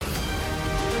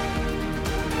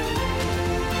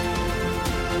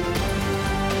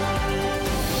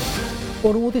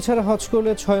অনুমতি ছাড়া হজ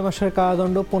করলে 6 মাসের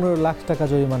কারাদণ্ড, 15 লাখ টাকা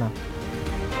জরিমানা।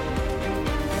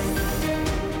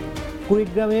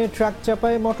 কুড়িগ্রামে ট্রাক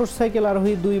চাপায় মোটরসাইকেল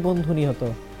আরোহী 2 বন্ধু নিহত।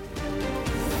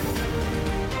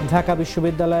 ঢাকা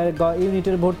বিশ্ববিদ্যালয়ের গ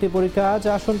ইউনিটের ভর্তি পরীক্ষা আজ,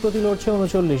 আসন প্রতি লড়ছে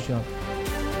 39 জন।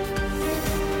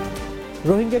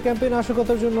 রোহিঙ্গা ক্যাম্পে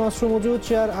নাশকতার জন্য অস্ত্র মজুদ,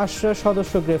 4 আশরা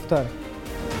সদস্য গ্রেফতার।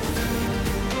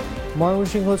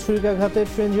 ময়মনসিংহ ছুরিকাঘাতে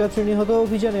ট্রেন যাত্রী নিহত,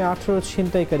 অভিযানে 18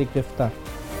 ছিনতাইকারী গ্রেফতার।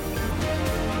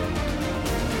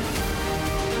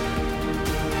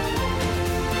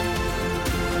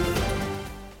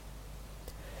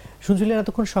 শুনছিলেন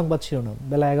এতক্ষণ সংবাদ শিরোনাম।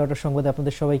 বেলা 11টার সংবাদে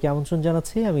আপনাদের সবাইকে আমন্ত্রণ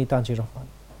জানাচ্ছি, আমি তানজির রহমান।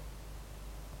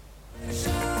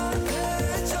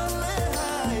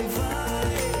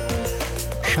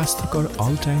 স্বাস্থ্যকর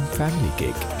অল টাইম ফ্যামিলি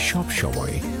কেক, সব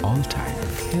সময় অল টাইম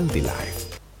হেলদি লাইফ।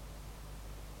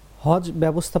 হজ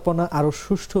ব্যবস্থাপনা আরও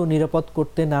সুষ্ঠু ও নিরাপদ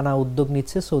করতে নানা উদ্যোগ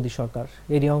নিচ্ছে সৌদি সরকার।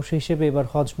 এরই অংশ হিসেবে এবার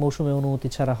হজ মৌসুমে অনুমতি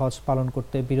ছাড়া হজ পালন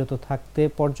করতে বিরত থাকতে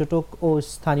পর্যটক ও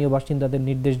স্থানীয় বাসিন্দাদের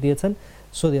নির্দেশ দিয়েছেন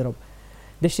সৌদি আরব।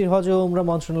 দেশটির হজ ও উমরা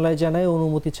মন্ত্রণালয় জানায়,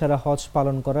 অনুমতি ছাড়া হজ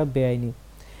পালন করা বেআইনি।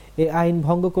 এ আইন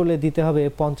ভঙ্গ করলে দিতে হবে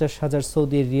 50,000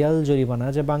 সৌদি রিয়াল জরিমানা,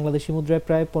 যা বাংলাদেশি মুদ্রায়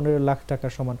প্রায় 15 লাখ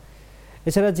টাকার সমান।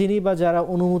 এছাড়া যিনি বা যারা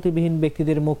অনুমতিবিহীন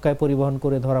ব্যক্তিদের মক্কায় পরিবহন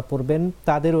করে ধরা পড়বেন,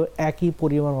 তাদেরও একই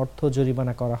পরিমাণ অর্থ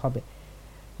জরিমানা করা হবে।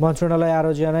 মন্ত্রণালয়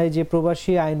আরও জানায় যে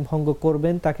প্রবাসী আইন ভঙ্গ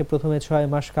করবেন তাকে প্রথমে 6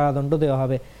 মাস কারাদণ্ড দেওয়া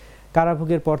হবে।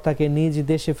 কারাভোগের পর তাকে নিজ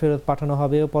দেশে ফেরত পাঠানো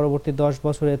হবে ও পরবর্তী 10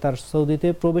 বছরে তার সৌদিতে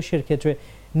প্রবেশের ক্ষেত্রে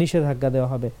নিষেধাজ্ঞা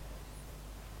দেওয়া হবে।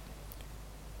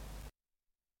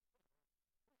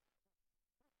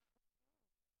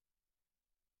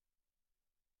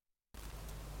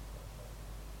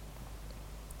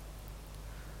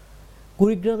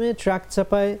 কুড়িগ্রামে ট্রাক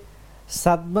চাপায়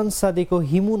সাদমান সাদিক ও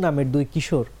হিমু নামের 2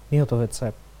 কিশোর নিহত হয়েছে।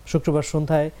 শুক্রবার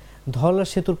সন্ধ্যায় ধলা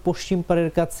সেতুর পশ্চিম পাড়ের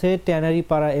কাছে ট্যানারি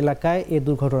পাড়া এলাকায় এ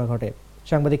দুর্ঘটনা ঘটে।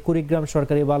 সাংবাদিক কুড়িগ্রাম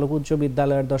সরকারি বালক উচ্চ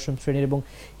বিদ্যালয়ের 10ম শ্রেণীর এবং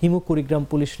হিমু কুড়িগ্রাম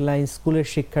পুলিশ লাইন স্কুলের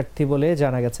শিক্ষার্থী বলে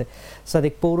জানা গেছে।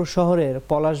 সাদিক পৌর শহরের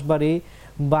পলাশবাড়ি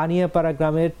বানিয়াপাড়া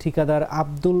গ্রামের ঠিকাদার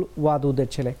আব্দুল ওয়াদুদের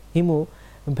ছেলে। হিমু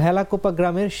ভেলাকোপা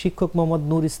গ্রামের শিক্ষক মোহাম্মদ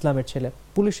নূর ইসলামের ছেলে।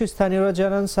 পুলিশ স্থানীয়রা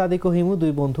জানান, সাদিক ও হিমু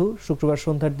 2 বন্ধু শুক্রবার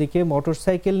সন্ধ্যার দিকে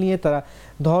মোটরসাইকেল নিয়ে তারা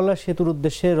ধওলা সেতুর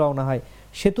উদ্দেশ্যে রওনা হয়।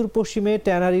 সেতুর পশ্চিমে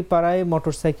ট্যানারি পাড়ায়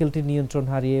মোটরসাইকেলটি নিয়ন্ত্রণ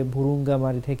হারিয়ে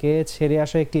ভুরুঙ্গামারি থেকে ছেড়ে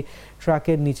আসা একটি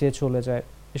ট্রাকের নিচে চলে যায়।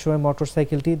 এ সময়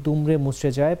মোটরসাইকেলটি দুমড়ে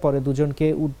মুচড়ে যায়। পরে দুজনকে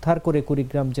উদ্ধার করে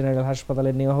কুড়িগ্রাম জেনারেল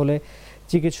হাসপাতালে নেওয়া হলে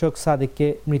চিকিৎসক সাদিককে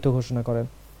মৃত ঘোষণা করেন।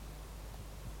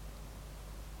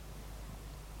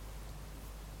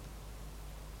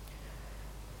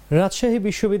 রাজশাহী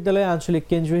বিশ্ববিদ্যালয়ে আঞ্চলিক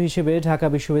কেন্দ্র হিসেবে ঢাকা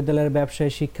বিশ্ববিদ্যালয়ের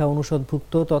ব্যবসায় শিক্ষা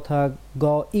অনুষদভুক্ত তথা গ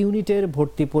ইউনিটের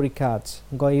ভর্তি পরীক্ষা আজ।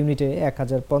 গ ইউনিটে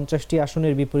 1050টি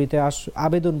আসনের বিপরীতে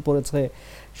আবেদন পড়েছে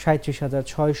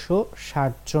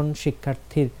 37,660 জন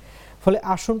শিক্ষার্থীর। ফলে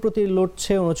আসন প্রতি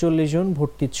লড়ছে 39 জন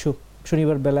ভর্তি ইচ্ছুক।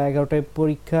 শনিবার বেলা 11টায়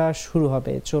পরীক্ষা শুরু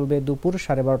হবে, চলবে দুপুর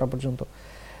 12:30 পর্যন্ত।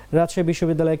 রাজশাহী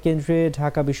বিশ্ববিদ্যালয় কেন্দ্রে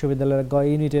ঢাকা বিশ্ববিদ্যালয়ের গ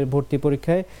ইউনিটের ভর্তি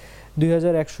পরীক্ষায়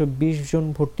 2120 জন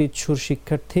ভর্তি ইচ্ছুক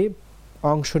শিক্ষার্থী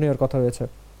অংশ নেওয়ার কথা রয়েছে।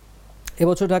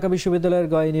 এবছর ঢাকা বিশ্ববিদ্যালয়ের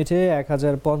গ ইউনিটে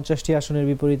 1050টি আসনের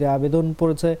বিপরীতে আবেদন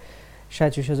পড়েছে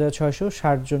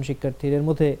 37,660 জন শিক্ষার্থীর। এর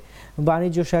মধ্যে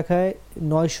বাণিজ্য শাখায়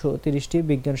 930টি,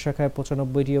 বিজ্ঞান শাখায়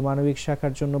 95টি ও মানবিক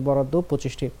শাখার জন্য বরাদ্দ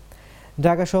 25টি।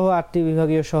 ঢাকা সহ 8টি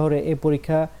বিভাগীয় শহরে এ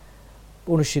পরীক্ষা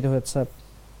অনুষ্ঠিত হয়েছে।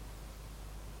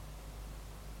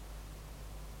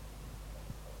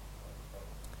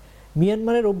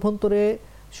 মিয়ানমারের অভ্যন্তরে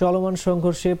চলমান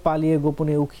সংঘর্ষে পালিয়ে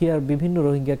গোপনে উখিয়ার বিভিন্ন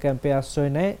রোহিঙ্গা ক্যাম্পে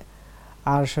আশ্রয় নেয়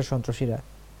আরসা সন্ত্রাসীরা।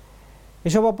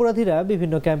 এসব অপরাধীরা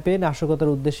বিভিন্ন ক্যাম্পে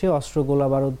নাশকতার উদ্দেশ্যে অস্ত্র,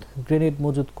 গোলাবারুদ, গ্রেনেড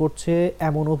মজুত করছে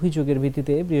এমন অভিযোগের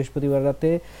ভিত্তিতে বৃহস্পতিবার রাতে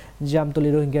জামতলী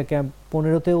রোহিঙ্গা ক্যাম্প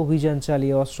 15-তে অভিযান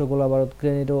চালিয়ে অস্ত্র, গোলাবারুদ,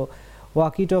 গ্রেনেড ও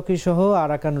ওয়াকি টকি সহ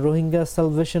আরাকান রোহিঙ্গা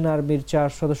সালভেশন আর্মির 4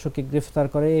 সদস্যকে গ্রেফতার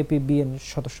করে এপিবিএন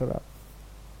সদস্যরা।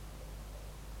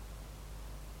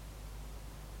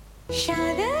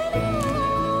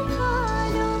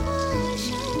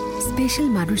 স্পেশাল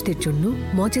মানুষদের জন্য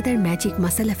মজাদার ম্যাজিক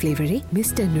মাসালা ফ্লেভারে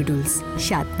মিস্টার নুডলস,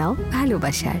 স্বাদ নাও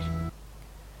ভালোবাসার।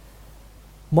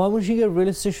 ময়মনসিংহের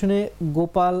রেল স্টেশনে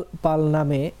গোপাল পাল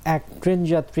নামে এক ট্রেন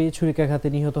যাত্রী ছুরিকাঘাতে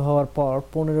নিহত হওয়ার পর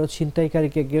 15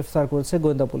 ছিনতাইকারীকে গ্রেফতার করেছে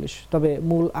গোয়েন্দা পুলিশ। তবে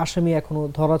মূল আসামি এখনও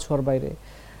ধরাছোঁয়ার বাইরে।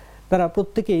 তারা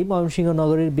প্রত্যেকেই ময়মনসিংহ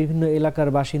নগরীর বিভিন্ন এলাকার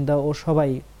বাসিন্দা ও সবাই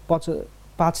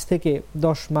 5 থেকে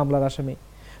 10 মামলার আসামি।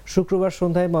 শুক্রবার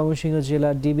সন্ধ্যায় ময়মনসিংহ জেলা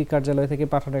ডিবি কার্যালয় থেকে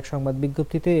পাঠানো এক সংবাদ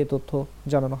বিজ্ঞপ্তিতে এ তথ্য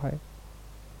জানানো হয়।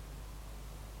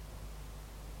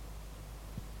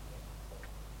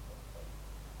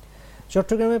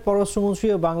 চট্টগ্রামে পররাষ্ট্রমন্ত্রী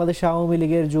ও বাংলাদেশ আওয়ামী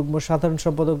লীগের যুগ্ম সাধারণ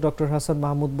সম্পাদক ডক্টর হাসান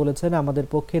মাহমুদ বলেছেন, আমাদের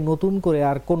পক্ষে নতুন করে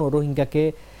আর কোনো রোহিঙ্গাকে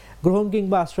গ্রহণ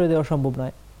কিংবা আশ্রয় দেওয়া সম্ভব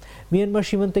নয়। মিয়ানমার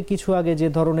সীমান্তে কিছু আগে যে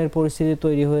ধরনের পরিস্থিতি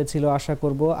তৈরি হয়েছিল আশা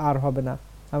করব আর হবে না।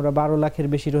 আমরা 12 লাখের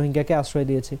বেশি রোহিঙ্গাকে আশ্রয়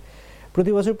দিয়েছি।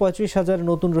 প্রতি বছর 35,000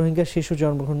 নতুন রোহিঙ্গা শিশু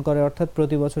জন্মগ্রহণ করে, অর্থাৎ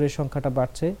প্রতি বছর এই সংখ্যাটা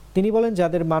বাড়ছে। তিনি বলেন,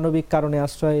 যাদের মানবিক কারণে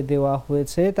আশ্রয় দেওয়া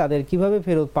হয়েছে তাদের কিভাবে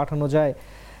ফেরত পাঠানো যায়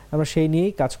আমরা সেই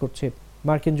নিয়েই কাজ করছি।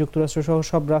 মার্কিন যুক্তরাষ্ট্র সহ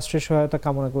সব রাষ্ট্রের সহায়তা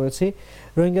কামনা করেছি।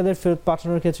 রোহিঙ্গাদের ফেরত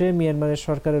পাঠানোর ক্ষেত্রে মিয়ানমারের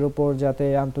সরকারের উপর যাতে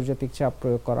আন্তর্জাতিক চাপ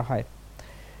প্রয়োগ করা হয়,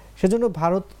 সেজন্য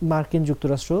ভারত, মার্কিন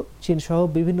যুক্তরাষ্ট্র, চীন সহ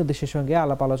বিভিন্ন দেশের সঙ্গে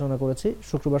আলাপ আলোচনা করেছি।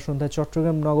 শুক্রবার সন্ধ্যায়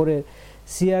চট্টগ্রাম নগরের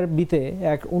সিআরবিতে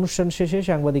এক অনুষ্ঠান শেষে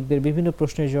সাংবাদিকদের বিভিন্ন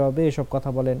প্রশ্নের জবাবে এসব কথা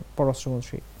বলেন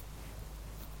পররাষ্ট্রমন্ত্রী।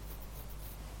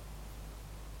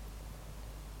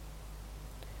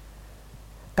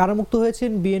 কারামুক্ত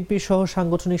হয়েছেন বিএনপির সহ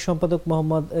সাংগঠনিক সম্পাদক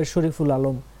মোহাম্মদ শরীফুল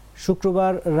আলম।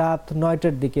 শুক্রবার রাত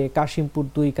 9টার দিকে কাশিমপুর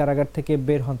 2 কারাগার থেকে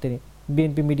বের হন তিনি।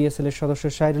 বিএনপি মিডিয়া সেলের সদস্য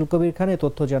সাইরুল কবির খান এ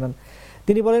তথ্য জানান।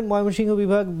 তিনি বলেন, ময়মনসিংহ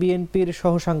বিভাগ বিএনপির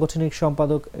সহ সাংগঠনিক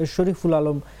সম্পাদক শরীফুল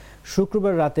আলম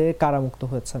শুক্রবার রাতে কারামুক্ত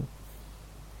হয়েছেন।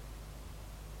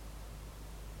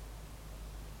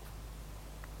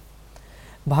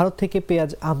 ভারত থেকে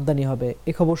পেঁয়াজ আমদানি হবে,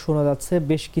 এ খবর শোনা যাচ্ছে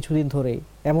বেশ কিছুদিন ধরেই।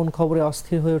 এমন খবরে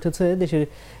অস্থির হয়ে উঠেছে দেশের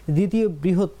দ্বিতীয়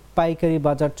বৃহৎ পাইকারি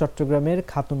বাজার চট্টগ্রামের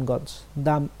খাতুনগঞ্জ।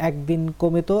 দাম একদিন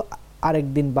কমে তো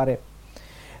আরেকদিন বাড়ে।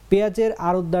 পেঁয়াজের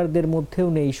আড়তদারদের মধ্যেও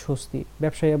নেই স্বস্তি।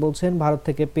 ব্যবসায়ীরা বলছেন, ভারত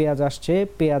থেকে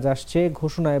পেঁয়াজ আসছে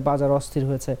ঘোষণায় বাজার অস্থির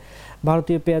হয়েছে।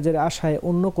 ভারতীয় পেঁয়াজের আশায়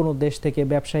অন্য কোনো দেশ থেকে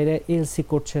ব্যবসায়ীরা এলসি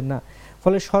করছেন না,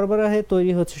 ফলে সরবরাহে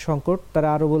তৈরি হচ্ছে সংকট। তারা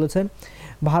আরও বলেছেন,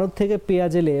 ভারত থেকে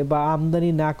পেঁয়াজ এলে বা আমদানি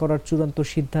না করার চূড়ান্ত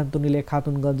সিদ্ধান্ত নিলে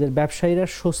খাতুনগঞ্জের ব্যবসায়ীরা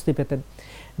স্বস্তি পেতেন।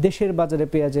 দেশের বাজারে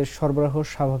পেঁয়াজের সরবরাহ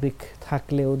স্বাভাবিক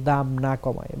থাকলেও দাম না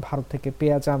কমায় ভারত থেকে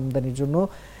পেঁয়াজ আমদানির জন্য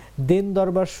দেন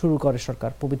দরবার শুরু করে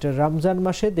সরকার। পবিত্র রমজান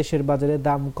মাসে দেশের বাজারে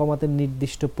দাম কমাতে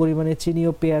নির্দিষ্ট পরিমাণে চিনি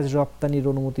ও পেঁয়াজ রপ্তানির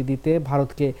অনুমতি দিতে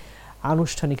ভারতকে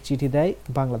আনুষ্ঠানিক চিঠি দেয়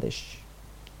বাংলাদেশ।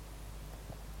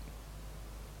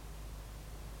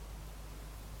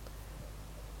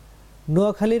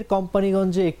 নোয়াখালীর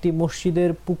কোম্পানিগঞ্জে একটি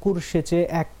মসজিদের পুকুর সেচে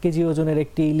 1 কেজি ওজনের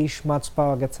একটি ইলিশ মাছ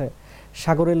পাওয়া গেছে।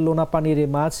 সাগরের লোনা পানির এ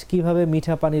মাছ কিভাবে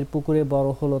মিঠা পানির পুকুরে বড়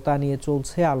হলো তা নিয়ে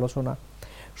চলছে আলোচনা।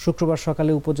 শুক্রবার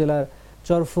সকালে উপজেলার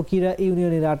চরফকিরা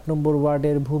ইউনিয়নের 8 নম্বর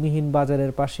ওয়ার্ডের ভূমিহীন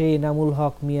বাজারের পাশে এনামুল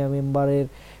হক মিয়া মেম্বারের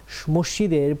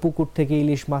মসজিদের পুকুর থেকে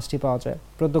ইলিশ মাছটি পাওয়া যায়।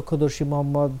 প্রত্যক্ষদর্শী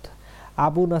মোহাম্মদ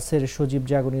আবু নাসের সজীব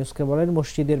জাগো নিউজকে বলেন,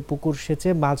 মসজিদের পুকুর সেচে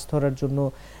মাছ ধরার জন্য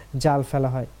জাল ফেলা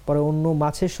হয়। পরে অন্য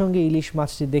মাছের সঙ্গে ইলিশ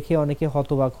মাছটি দেখে অনেকে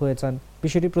হতবাক হয়ে যান।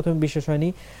 বিষয়টি প্রথমে বিশ্বাস হয়নি,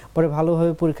 পরে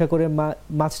ভালোভাবে পরীক্ষা করে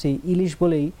মাছটি ইলিশ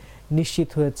বলেই নিশ্চিত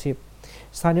হয়েছে।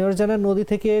 স্থানীয়রা জানান, নদী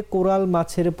থেকে কোরাল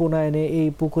মাছের পোনা এনে এই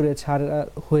পুকুরে ছাড়া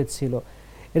হয়েছিল।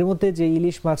 এর মধ্যে যে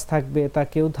ইলিশ মাছ থাকবে তা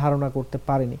কেউ ধারণা করতে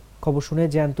পারেনি। খবর শুনে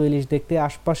জ্যান্ত ইলিশ দেখতে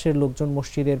আশপাশের লোকজন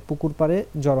মসজিদের পুকুর পাড়ে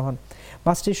জড়ো হন।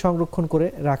 মাছটি সংরক্ষণ করে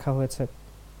রাখা হয়েছে।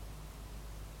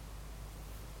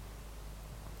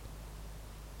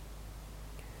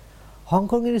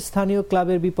 হংকংয়ের স্থানীয়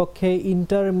ক্লাবের বিপক্ষে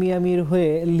ইন্টার মিয়ামির হয়ে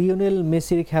লিওনেল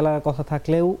মেসির খেলার কথা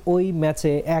থাকলেও ওই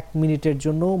ম্যাচে 1 মিনিটের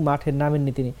জন্য মাঠে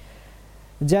নামেননি তিনি,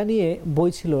 যা নিয়ে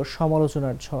বইছিল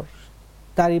সমালোচনার ঝড়।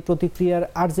 তারই প্রতিক্রিয়ার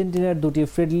আর্জেন্টিনার 2টি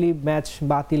ফ্রেন্ডলি ম্যাচ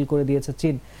বাতিল করে দিয়েছে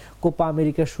চীন। কোপা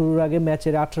আমেরিকা শুরুর আগে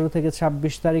ম্যাচের 18 থেকে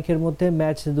 26 তারিখের মধ্যে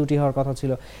ম্যাচ 2টি হওয়ার কথা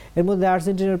ছিল। এর মধ্যে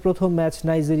আর্জেন্টিনার প্রথম ম্যাচ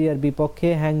নাইজেরিয়ার বিপক্ষে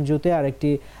হ্যাংজোতে, আরেকটি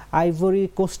আইভরি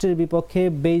কোস্টের বিপক্ষে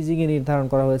বেইজিংয়ে নির্ধারণ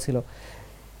করা হয়েছিল।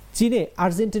 চীনে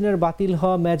আর্জেন্টিনার বাতিল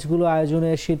হওয়া ম্যাচগুলো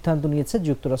আয়োজনের সিদ্ধান্ত নিয়েছে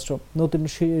যুক্তরাষ্ট্র। নতুন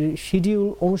শিডিউল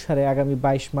অনুসারে আগামী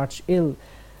 22 মার্চ এল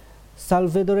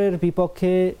সালভেদরের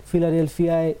বিপক্ষে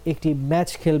ফিলাডেলফিয়ায় একটি ম্যাচ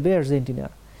খেলবে আর্জেন্টিনা।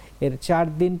 এর 4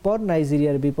 দিন পর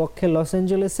নাইজেরিয়ার বিপক্ষে লস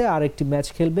অ্যাঞ্জেলেসে আরেকটি ম্যাচ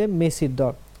খেলবে মেসির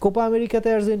দল। কোপা আমেরিকাতে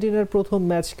আর্জেন্টিনার প্রথম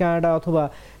ম্যাচ কানাডা অথবা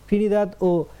ট্রিনিদাদ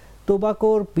ও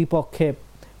টোবাগোর বিপক্ষে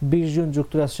 20 জুন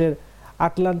যুক্তরাষ্ট্রের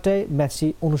আটলান্টায় ম্যাচটি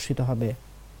অনুষ্ঠিত হবে।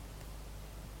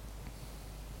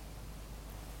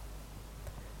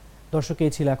 দর্শক,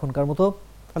 এই ছিল এখনকার মতো।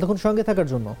 এতক্ষণ সঙ্গে থাকার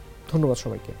জন্য ধন্যবাদ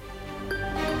সবাইকে।